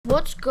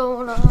What's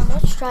going on?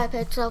 Let's try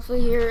Pets Alpha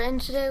here, and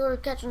today we're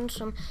catching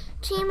some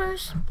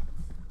teamers.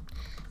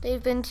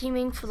 They've been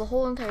teaming for the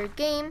whole entire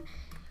game,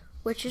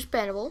 which is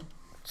bannable.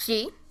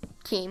 See?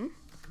 Team.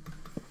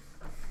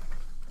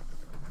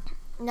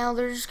 Now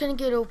they're just gonna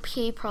get OP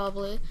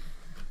probably.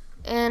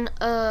 And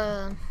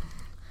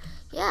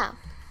yeah.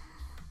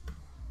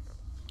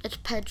 It's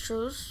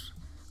Pedro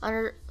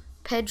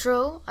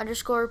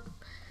underscore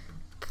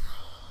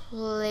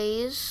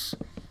plays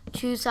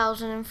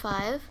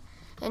 2005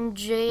 and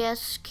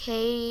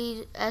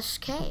JSKSK.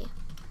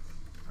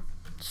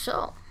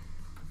 So,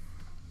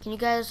 can you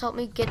guys help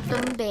me get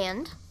them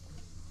banned?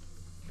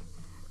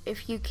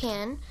 If you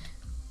can,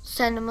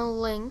 send them a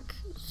link.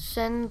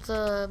 Send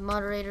the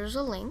moderators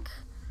a link.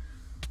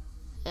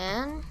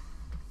 And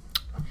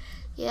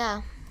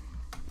yeah,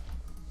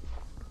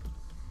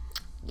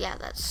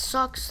 that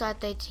sucks that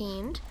they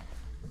teamed.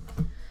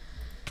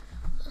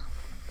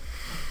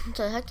 What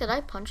the heck, did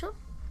I punch him?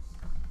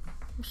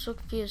 I'm so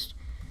confused.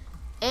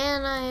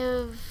 And I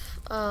have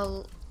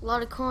a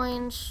lot of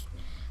coins,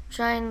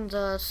 trying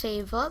to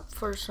save up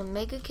for some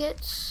mega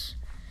kits.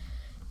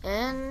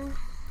 And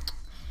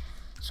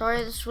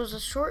sorry, this was a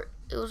short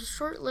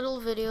little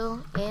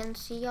video, and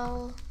see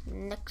y'all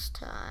next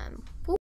time.